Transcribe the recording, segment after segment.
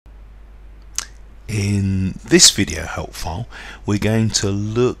In this video help file, we're going to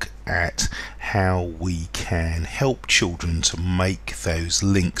look at how we can help children to make those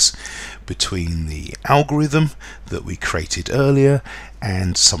links between the algorithm that we created earlier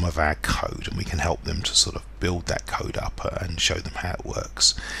and some of our code, and we can help them to sort of build that code up and show them how it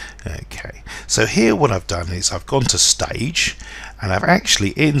works. Okay, so here what I've done is I've gone to stage, and I've actually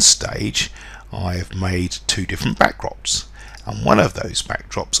in stage I've made two different backdrops, and one of those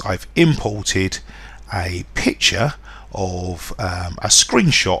backdrops I've imported a picture of a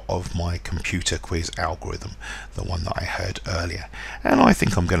screenshot of my computer quiz algorithm, the one that I heard earlier, and I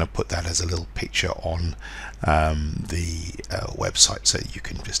think I'm going to put that as a little picture on the website so you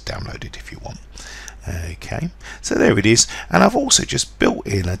can just download it if you want. Okay, so there it is, and I've also just built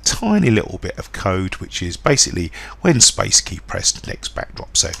in a tiny little bit of code which is basically when space key pressed, next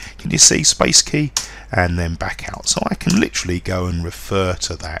backdrop. So can you see space key and then back out, so I can literally go and refer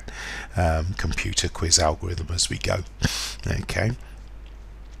to that computer quiz algorithm as we go. Okay,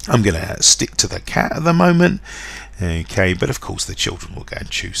 I'm going to stick to the cat at the moment. Okay, but of course the children will go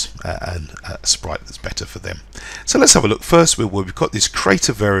and choose a sprite that's better for them. So let's have a look. First we've got this create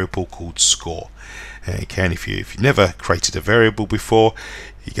a variable called score. Okay, and if you've never created a variable before,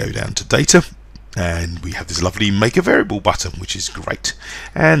 you go down to data, and we have this lovely make a variable button, which is great,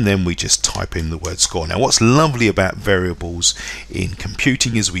 and then we just type in the word score. Now what's lovely about variables in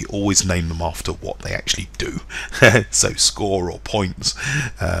computing is we always name them after what they actually do. So score or points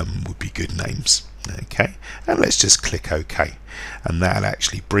would be good names. Okay, and let's just click OK, and that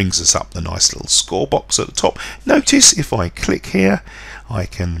actually brings us up the nice little score box at the top. Notice if I click here, I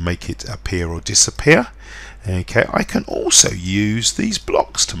can make it appear or disappear. Okay, I can also use these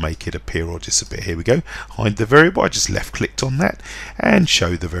blocks to make it appear or disappear. Here we go, hide the variable. I just left clicked on that and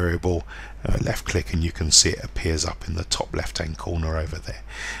show the variable, left click, and you can see it appears up in the top left hand corner over there.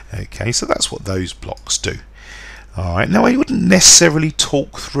 Okay, so that's what those blocks do. Alright, now I wouldn't necessarily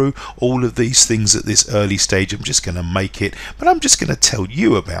talk through all of these things at this early stage. I'm just going to make it, but I'm just going to tell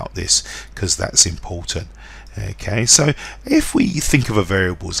you about this because that's important. Okay, so if we think of a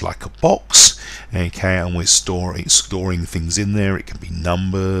variable as like a box, okay, and we're storing things in there, it can be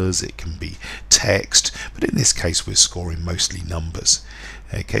numbers, it can be text, but in this case we're scoring mostly numbers.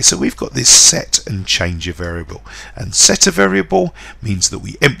 Okay, so we've got this set and change a variable, and set a variable means that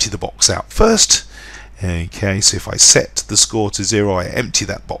we empty the box out first. Okay, so if I set the score to 0, I empty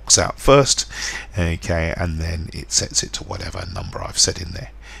that box out first, okay, and then it sets it to whatever number I've set in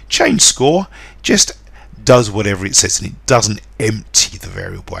there. Change score just does whatever it says, and it doesn't empty the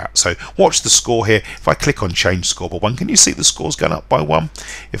variable out. So watch the score here. If I click on change score by 1, can you see the score's going up by 1?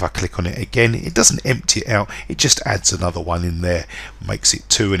 If I click on it again, it doesn't empty it out, it just adds another 1 in there, makes it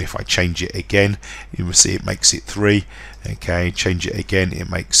 2, and if I change it again, you will see it makes it 3. Okay, change it again, it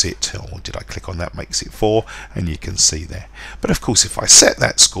makes it, or did I click on that, makes it 4, and you can see there. But of course if I set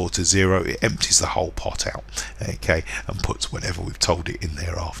that score to 0, it empties the whole pot out, okay, and puts whatever we've told it in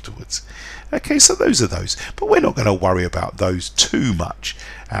there afterwards. Okay, so those are those, but we're not going to worry about those too much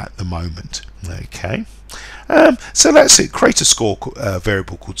at the moment. Okay, so let's create a score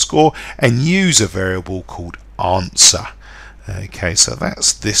variable called score and use a variable called answer. Okay, so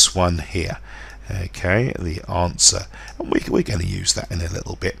that's this one here. Okay, the answer, and we're going to use that in a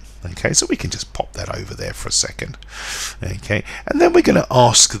little bit. Okay, so we can just pop that over there for a second. Okay, and then we're going to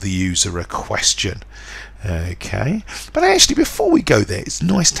ask the user a question. Okay, but actually before we go there, it's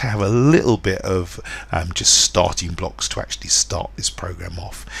nice to have a little bit of just starting blocks to actually start this program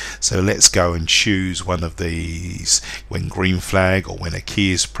off. So let's go and choose one of these, when green flag, or when a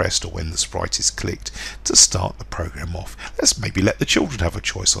key is pressed, or when the sprite is clicked, to start the program off. Let's maybe let the children have a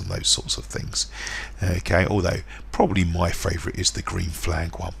choice on those sorts of things. Okay, although probably my favorite is the green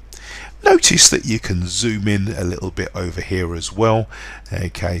flag one. Notice that you can zoom in a little bit over here as well.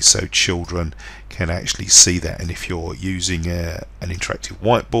 Okay, so children can actually see that, and if you're using an interactive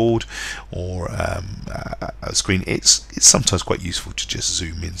whiteboard or a screen, it's sometimes quite useful to just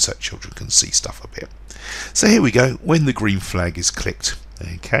zoom in so children can see stuff a bit. So here we go, when the green flag is clicked.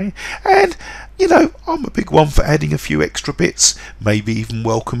 Okay, and you know, I'm a big one for adding a few extra bits, maybe even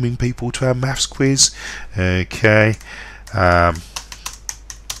welcoming people to our maths quiz. Okay,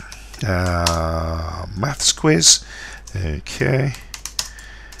 maths quiz, okay,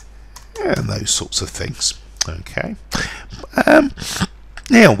 and those sorts of things. Okay,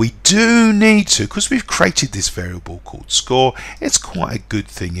 now we do need to, because we've created this variable called score, it's quite a good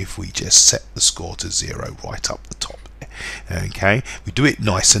thing if we just set the score to 0 right up the top. Okay, we do it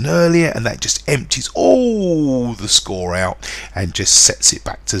nice and earlier, and that just empties all the score out and just sets it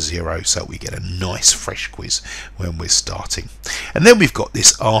back to 0, so we get a nice fresh quiz when we're starting. And then we've got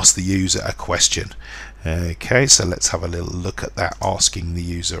this ask the user a question. Okay, so let's have a little look at that asking the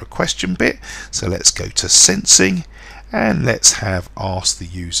user a question bit. So let's go to sensing and let's have ask the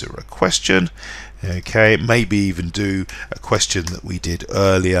user a question. Okay, maybe even do a question that we did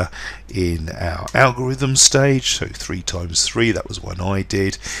earlier in our algorithm stage. So 3 times 3, that was one I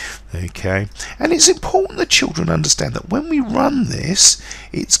did. Okay, and it's important that children understand that when we run this,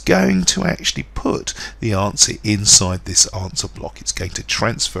 it's going to actually put the answer inside this answer block. It's going to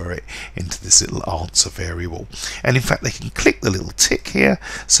transfer it into this little answer variable. And in fact, they can click the little tick here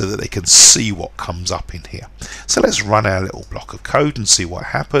so that they can see what comes up in here. So let's run our little block of code and see what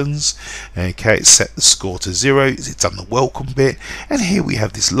happens. Okay, it's set the score to 0, it's done the welcome bit, and here we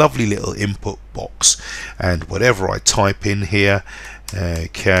have this lovely little input box, and whatever I type in here,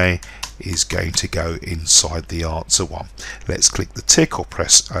 okay, is going to go inside the answer one. Let's click the tick or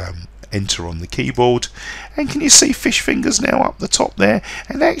press enter on the keyboard, and can you see fish fingers now up the top there?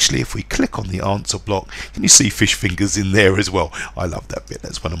 And actually, if we click on the answer block, can you see fish fingers in there as well? I love that bit.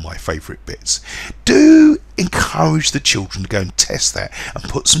 That's one of my favorite bits. Do encourage the children to go and test that and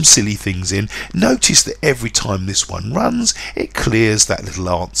put some silly things in. Notice that every time this one runs, it clears that little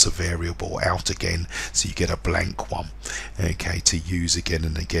answer variable out again, so you get a blank one, okay, to use again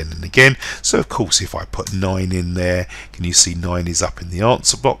and again and again. So of course, if I put 9 in there, can you see 9 is up in the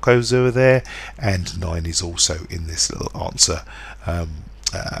answer block, goes over there, and 9 is also in this little answer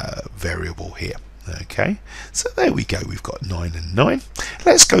variable here. Okay, so there we go, we've got 9 and 9.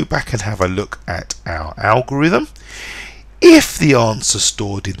 Let's go back and have a look at our algorithm. If the answer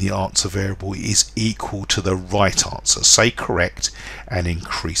stored in the answer variable is equal to the right answer, say correct and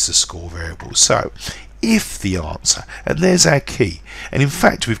increase the score variable. So if the answer, and there's our key, and in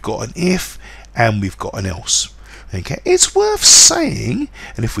fact we've got an if and we've got an else. Okay, it's worth saying,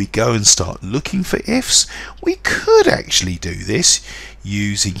 and if we go and start looking for ifs, we could actually do this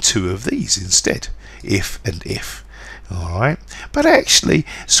using 2 of these instead, if and if. Alright, but actually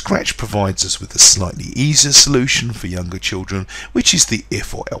Scratch provides us with a slightly easier solution for younger children, which is the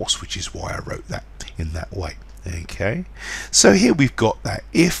if or else, which is why I wrote that in that way. Okay, so here we've got that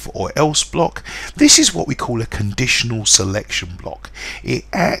if or else block. This is what we call a conditional selection block. It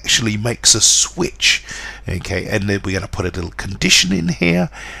actually makes a switch, okay, and then we're going to put a little condition in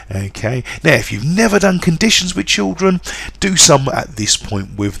here. Okay, now if you've never done conditions with children, do some at this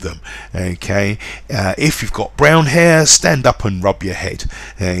point with them. Okay, if you've got brown hair, stand up and rub your head.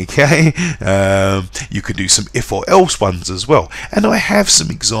 Okay, you can do some if or else ones as well, and I have some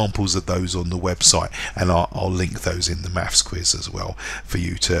examples of those on the website, and I'll link those in the maths quiz as well for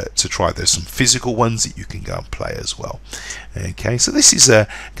you to try. There's some physical ones that you can go and play as well. Okay, so this is a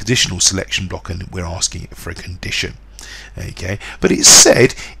conditional selection block, and we're asking it for a condition. Okay, but it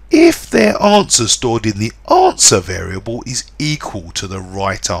said if their answer stored in the answer variable is equal to the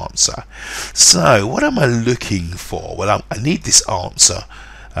right answer. So what am I looking for? Well, I need this answer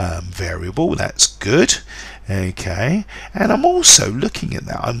variable. That's good. Okay, and I'm also looking at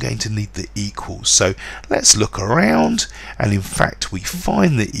that, I'm going to need the equals. So let's look around, and in fact we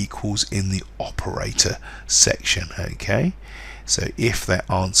find the equals in the operator section. Okay, so if that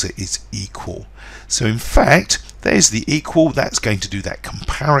answer is equal, so in fact there's the equal, that's going to do that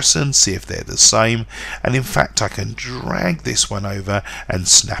comparison, see if they're the same, and in fact I can drag this one over and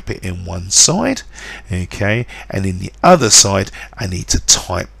snap it in one side. Okay, and in the other side I need to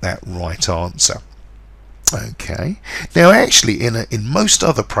type that right answer. Okay, now actually in most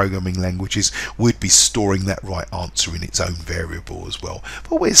other programming languages we'd be storing that right answer in its own variable as well,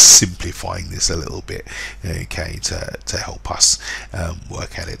 but we're simplifying this a little bit, okay, to help us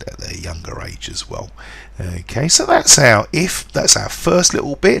work at it at a younger age as well. Okay, so that's our if, that's our first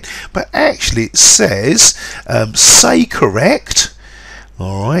little bit, but actually it says say correct.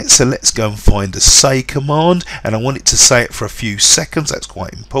 Alright, so let's go and find a say command, and I want it to say it for a few seconds, that's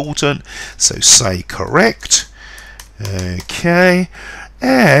quite important. So say correct, okay,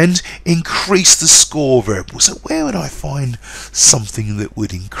 and increase the score variable. So where would I find something that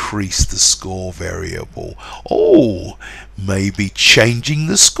would increase the score variable? Oh, maybe changing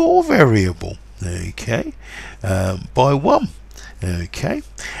the score variable, okay, by 1, okay.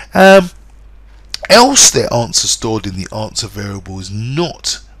 Else their answer stored in the answer variable is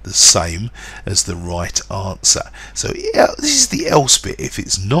not the same as the right answer. So this is the else bit if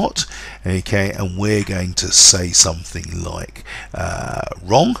it's not, okay, and we're going to say something like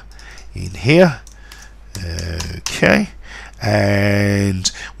wrong in here, okay,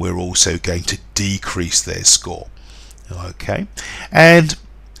 and we're also going to decrease their score. Okay, and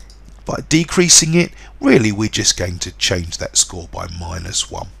by decreasing it, really we're just going to change that score by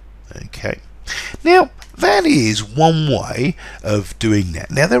 -1. Okay, now that is one way of doing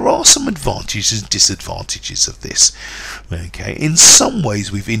that. Now there are some advantages and disadvantages of this. Okay, in some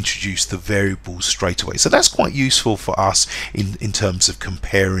ways we've introduced the variables straight away, so that's quite useful for us in terms of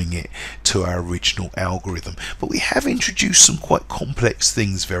comparing it to our original algorithm, but we have introduced some quite complex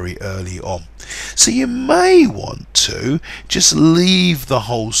things very early on. So you may want to just leave the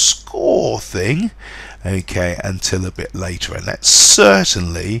whole score thing, okay, until a bit later, and that's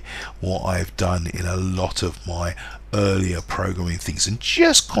certainly what I've done in a lot of my earlier programming things, and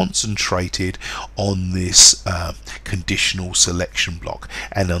just concentrated on this conditional selection block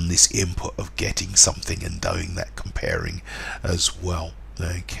and on this input of getting something and doing that comparing as well.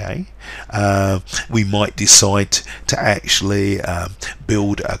 Okay, we might decide to actually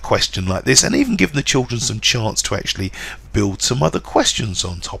build a question like this, and even give the children some chance to actually build some other questions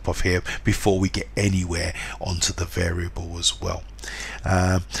on top of here before we get anywhere onto the variable as well.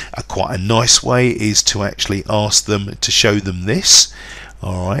 Quite a nice way is to actually ask them to show them this.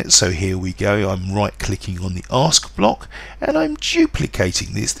 Alright, so here we go. I'm right clicking on the ask block and I'm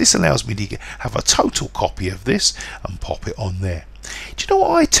duplicating this. This allows me to have a total copy of this and pop it on there. Do you know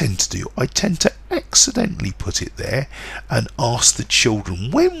what I tend to do? I tend to accidentally put it there and ask the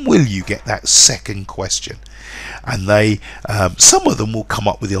children, when will you get that second question? And they, some of them will come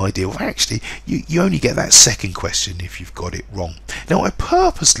up with the idea of, actually, you only get that second question if you've got it wrong. Now I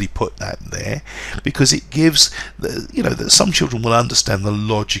purposely put that there because it gives, that some children will understand the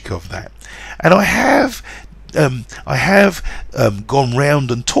logic of that. And I have gone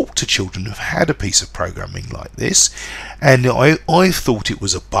round and talked to children who've had a piece of programming like this, and I thought it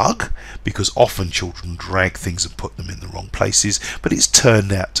was a bug because often children drag things and put them in the wrong places, but it's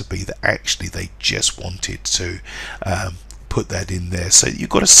turned out to be that actually they just wanted to put that in there, so you've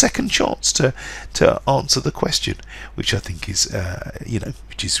got a second chance to answer the question, which I think is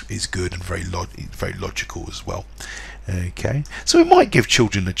which is good and very logical as well. Okay, so we might give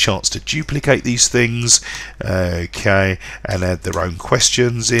children a chance to duplicate these things, okay, and add their own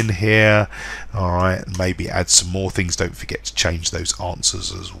questions in here. Alright, and maybe add some more things. Don't forget to change those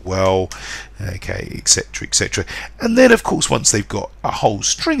answers as well, okay, etc, etc. And then of course once they've got a whole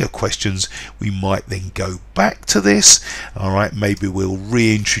string of questions, we might then go back to this. Alright, maybe we'll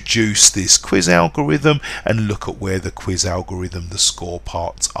reintroduce this quiz algorithm and look at where the quiz algorithm, the score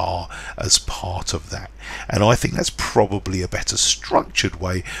parts, are as part of that. And I think that's probably a better structured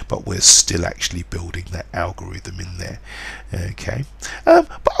way, but we're still actually building that algorithm in there. Okay,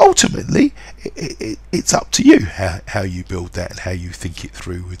 but ultimately it's up to you how you build that and how you think it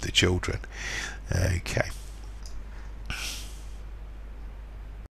through with the children. Okay.